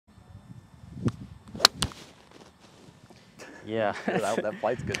Yeah. That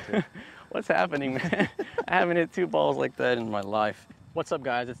flight's good too. What's happening, man? I haven't hit 2 balls like that in my life. What's up,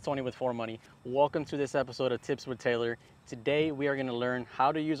 guys? It's Tony with 4Money. Welcome to this episode of Tips with Taylor. Today, we are going to learn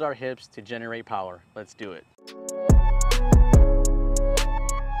how to use our hips to generate power. Let's do it.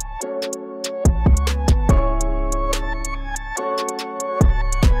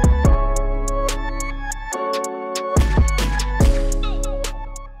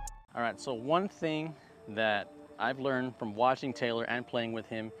 All right, so one thing that I've learned from watching Taylor and playing with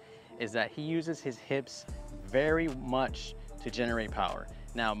him is that he uses his hips very much to generate power.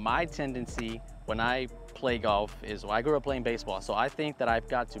 Now, my tendency when I play golf is, well, I grew up playing baseball, so I think that I've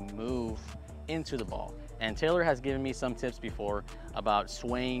got to move into the ball. And Taylor has given me some tips before about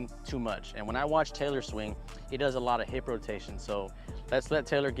swaying too much. And when I watch Taylor swing, he does a lot of hip rotation. So let's let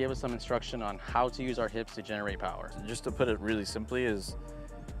Taylor give us some instruction on how to use our hips to generate power. Just to put it really simply is,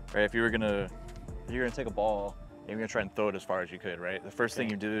 right, if you're gonna take a ball and you're gonna try and throw it as far as you could, right? The first thing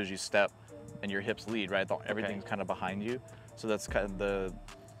you do is you step and your hips lead, right? Everything's kind of behind you. So that's kind of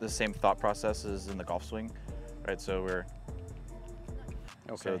the same thought process as in the golf swing, right? So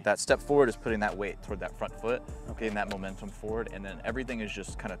so that step forward is putting that weight toward that front foot, getting that momentum forward, and then everything is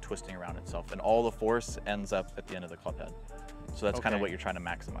just kind of twisting around itself, and all the force ends up at the end of the club head. So that's kind of what you're trying to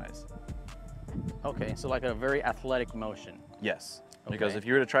maximize. Okay, so like a very athletic motion. Yes, because if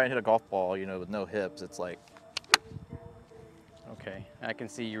you were to try and hit a golf ball, you know, with no hips, it's like. Okay, I can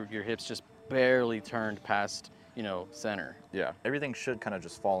see your hips just barely turned past, you know, center. Yeah, everything should kind of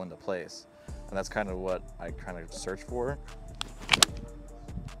just fall into place, and that's kind of what I kind of search for.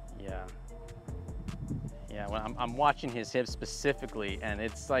 Yeah. Yeah, well, I'm watching his hips specifically, and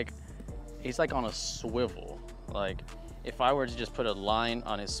it's like, he's like on a swivel. Like, if I were to just put a line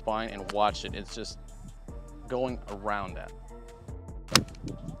on his spine and watch it, it's just going around that.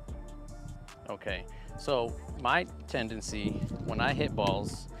 Okay, so my tendency when I hit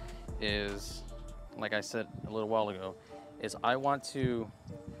balls is, like I said a little while ago, is I want to,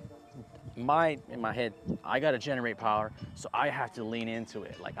 in my head, I got to generate power, so I have to lean into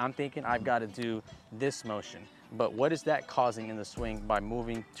it. Like, I'm thinking I've got to do this motion, but what is that causing in the swing by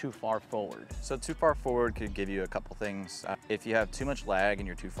moving too far forward? So too far forward could give you a couple things. If you have too much lag and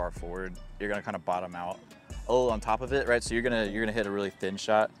you're too far forward, you're gonna kind of bottom out. Oh, on top of it, right? So you're gonna hit a really thin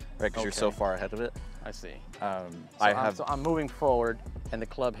shot, right? Because you're so far ahead of it. I see. So I'm moving forward, and the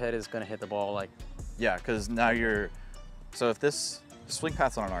club head is gonna hit the ball like. Yeah, because now so if this swing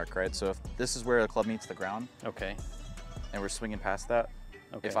path's on an arc, right? So if this is where the club meets the ground. Okay. And we're swinging past that.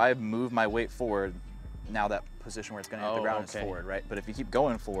 Okay. If I move my weight forward, now that position where it's gonna hit the ground is forward, right? But if you keep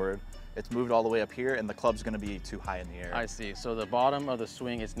going forward, it's moved all the way up here and the club's gonna be too high in the air. I see, so the bottom of the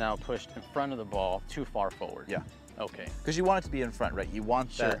swing is now pushed in front of the ball too far forward. Yeah. Okay. Because you want it to be in front, right? You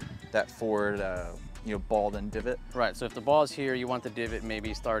want that forward, you know, ball then divot. Right, so if the ball's here, you want the divot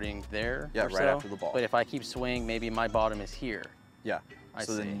maybe starting there. Yeah, right after the ball. But if I keep swinging, maybe my bottom is here. Yeah.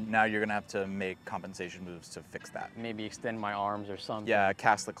 So then now you're gonna have to make compensation moves to fix that. Maybe extend my arms or something. Yeah,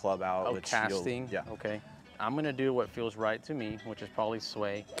 cast the club out. Oh, casting? Yeah. Okay. I'm gonna do what feels right to me, which is probably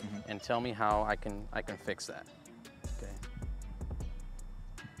sway, and tell me how I can fix that. Okay.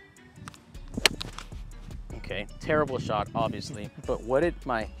 Okay, terrible shot, obviously, but what did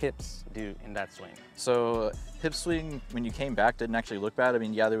my hips do in that swing? So hip swing, when you came back, didn't actually look bad. I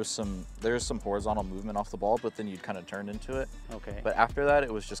mean, yeah, there was some horizontal movement off the ball, but then you'd kind of turned into it. Okay. But after that,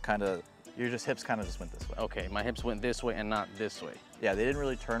 it was just kind of, your hips kind of just went this way. Okay, my hips went this way and not this way. Yeah, they didn't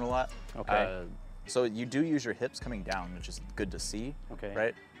really turn a lot. Okay. So you do use your hips coming down, which is good to see, okay,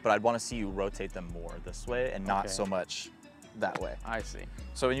 right? But I'd want to see you rotate them more this way and not so much that way. I see.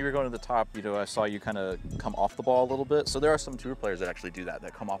 So when you were going to the top, you know, I saw you kind of come off the ball a little bit. So there are some tour players that actually do that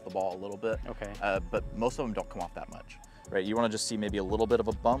come off the ball a little bit. Okay. But most of them don't come off that much, right? You want to just see maybe a little bit of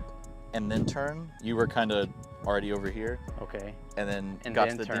a bump and then turn. You were kind of already over here. Okay. And then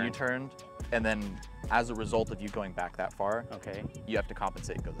then you turned. And then as a result of you going back that far, you have to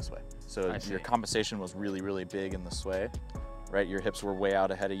compensate and go this way. So your compensation was really, really big in the sway, right? Your hips were way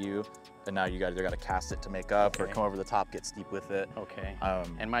out ahead of you, and now you either got to cast it to make up or come over the top, get steep with it. Okay.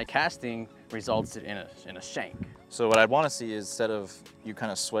 And my casting resulted in a shank. So what I'd want to see is, instead of you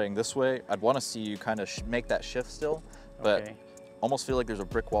kind of swaying this way, I'd want to see you kind of make that shift still, but almost feel like there's a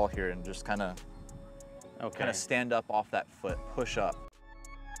brick wall here and just kind of stand up off that foot, push up.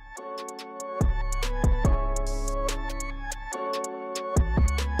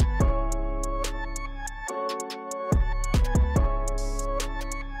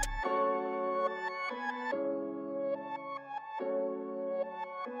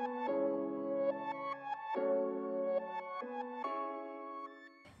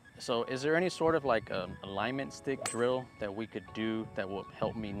 So is there any sort of like alignment stick drill that we could do that will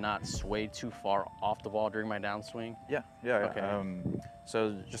help me not sway too far off the ball during my downswing? Yeah. Okay.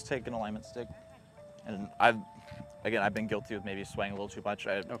 So just take an alignment stick, and I've been guilty of maybe swaying a little too much.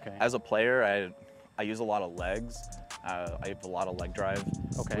 Okay. As a player, I use a lot of legs. I have a lot of leg drive,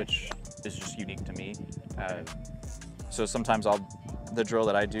 which is just unique to me. So sometimes the drill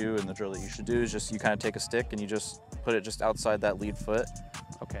that I do and the drill that you should do is just you kind of take a stick and you just put it just outside that lead foot.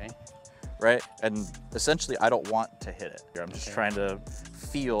 Okay. Right? And essentially I don't want to hit it. I'm just trying to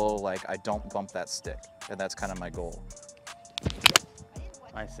feel like I don't bump that stick. And that's kind of my goal.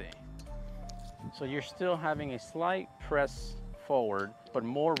 I see. So you're still having a slight press forward, but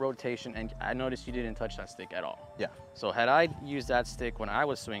more rotation, and I noticed you didn't touch that stick at all. Yeah. So had I used that stick when I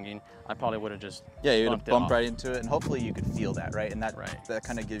was swinging, I probably would have just you would have bumped off. right into it, and hopefully you could feel that, right? And that Right. that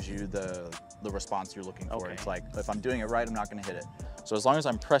kind of gives you the response you're looking for. Okay. It's like, if I'm doing it right, I'm not going to hit it. So as long as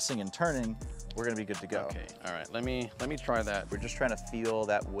I'm pressing and turning, we're going to be good to go. Okay. All right. Let me try that. We're just trying to feel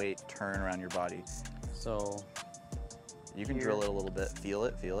that weight turn around your body. So You can here. drill it a little bit. Feel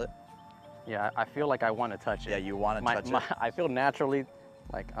it. Feel it. yeah, I feel like I want to touch it. Yeah, you want to touch it. I feel naturally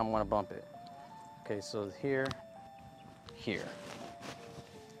like I want to bump it. Okay, so here.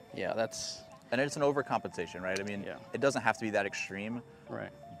 Yeah, that's And it's an overcompensation, right? I mean, Yeah. it doesn't have to be that extreme,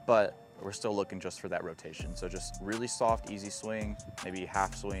 right. but we're still looking just for that rotation. So just really soft, easy swing, maybe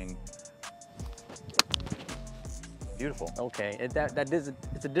half swing. Beautiful. Okay,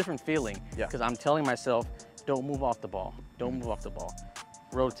 it's a different feeling. Yeah. Because I'm telling myself, don't move off the ball. Don't move off the ball.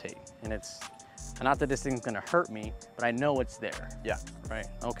 Rotate. And it's not that this thing's gonna hurt me, but I know it's there. Yeah. Right.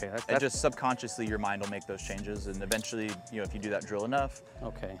 Okay. And That's just subconsciously, your mind will make those changes, and eventually, if you do that drill enough,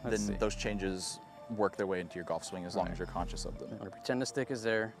 okay. then Let's see. those changes work their way into your golf swing as long as you're conscious of them. I'm gonna pretend the stick is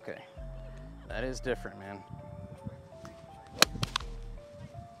there. Okay. That is different, man.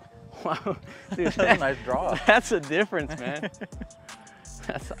 Wow, dude, That was a nice draw. That's a difference, man.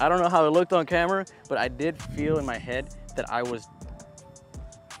 I don't know how it looked on camera, but I did feel in my head that I was,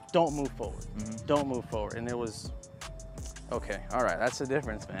 don't move forward. Don't move forward. And it was, okay, all right, that's the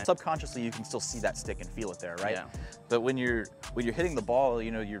difference, man. Subconsciously, you can still see that stick and feel it there, right? Yeah. But when you're hitting the ball,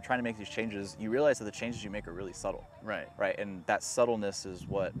 you're trying to make these changes, you realize that the changes you make are really subtle. Right. Right, and that subtleness is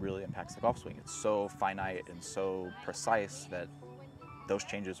what really impacts the golf swing. It's so finite and so precise that those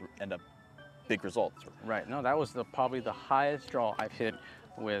changes end up big results. Right, no, that was probably the highest draw I've hit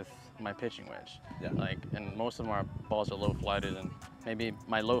with my pitching wedge. Yeah. And most of my balls are low flighted, and maybe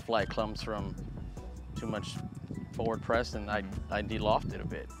my low flight comes from too much forward press, and I de-lofted a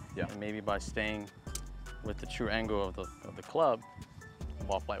bit. Yeah. And maybe by staying with the true angle of the club, the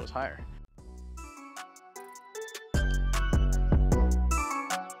ball flight was higher.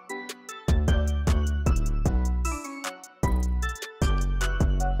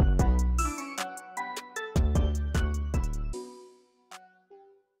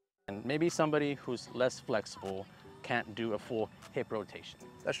 And maybe somebody who's less flexible can't do a full hip rotation.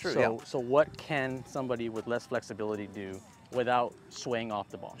 That's true, So what can somebody with less flexibility do without swaying off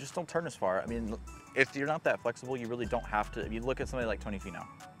the ball? Just don't turn as far. I mean, if you're not that flexible, you really don't have to. If you look at somebody like Tony Finau,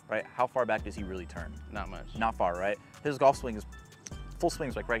 right? How far back does he really turn? Not much. Not far, right? His golf swing is, full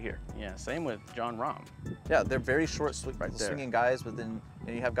swing's like right here. Yeah, same with Jon Rahm. Yeah, they're very short Right there. swinging guys, but then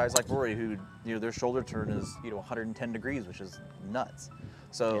you have guys like Rory who, their shoulder turn is, 110 degrees, which is nuts.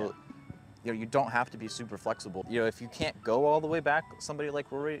 So, you don't have to be super flexible. If you can't go all the way back, somebody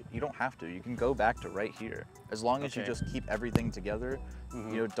like Rory, you don't have to. You can go back to right here. As long as you just keep everything together,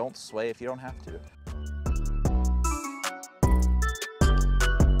 don't sway if you don't have to.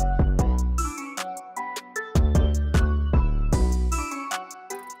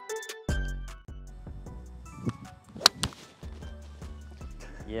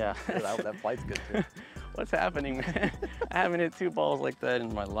 Yeah. that flight's good too. What's happening, man? I haven't hit 2 balls like that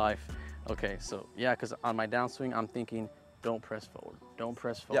in my life. Okay, so yeah, because on my downswing, I'm thinking, don't press forward. Don't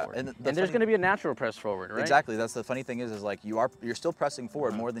press forward. and there's going to be a natural press forward, right? Exactly. That's the funny thing is like you're still pressing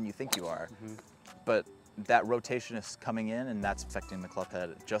forward more than you think you are, but that rotation is coming in and that's affecting the club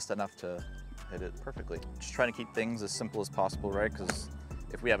head just enough to hit it perfectly. Just trying to keep things as simple as possible, right? Because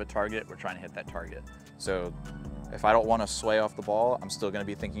if we have a target, we're trying to hit that target. So if I don't want to sway off the ball, I'm still going to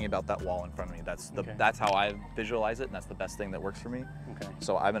be thinking about that wall in front of me. That's how I visualize it, and that's the best thing that works for me. Okay.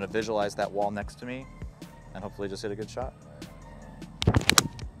 So I'm going to visualize that wall next to me and hopefully just hit a good shot.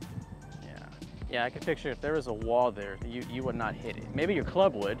 Yeah, I can picture if there was a wall there, you would not hit it. Maybe your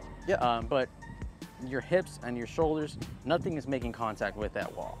club would, but your hips and your shoulders, nothing is making contact with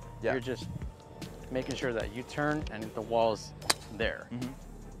that wall. Yeah. You're just making sure that you turn and the wall's there.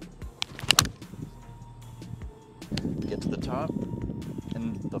 Get to the top, and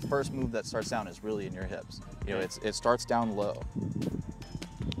and the first move that starts down is really in your hips. You know, Okay. it starts down low.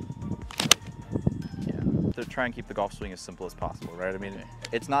 Yeah. To try and keep the golf swing as simple as possible, right? I mean, Okay.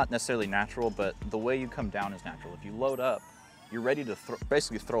 it's not necessarily natural, but the way you come down is natural. If you load up, you're ready to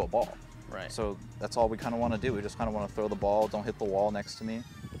basically throw a ball. Right. So that's all we kind of want to do. We just kind of want to throw the ball, don't hit the wall next to me.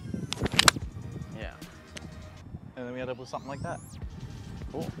 Yeah. And then we end up with something like that.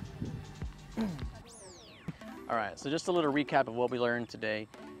 Cool. All right, so just a little recap of what we learned today.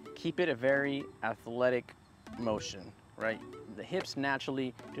 Keep it a very athletic motion, right? The hips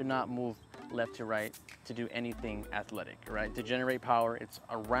naturally do not move left to right to do anything athletic, right? To generate power, it's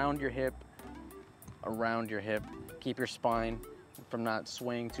around your hip. Keep your spine from not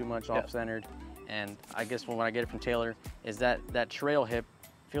swaying too much off-centered. And I guess when I get it from Taylor is that trail hip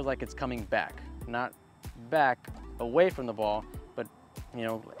feels like it's coming back, not back away from the ball, but you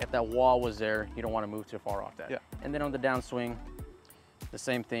know, if that wall was there, you don't want to move too far off that. Yeah. And then on the downswing, the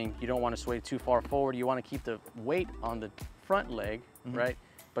same thing. You don't want to sway too far forward. You want to keep the weight on the front leg, right?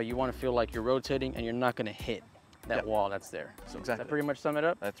 But you want to feel like you're rotating and you're not going to hit that wall that's there. So does that pretty much sum it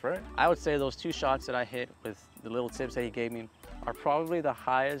up? That's right. I would say those 2 shots that I hit with the little tips that he gave me are probably the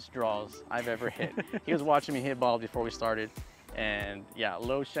highest draws I've ever hit. He was watching me hit balls before we started, and yeah,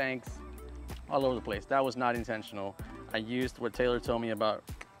 low shanks all over the place. That was not intentional. I used what Taylor told me about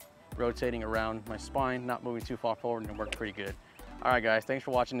rotating around my spine, not moving too far forward, and it worked pretty good. All right, guys, thanks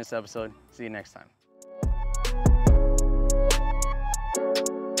for watching this episode. See you next time.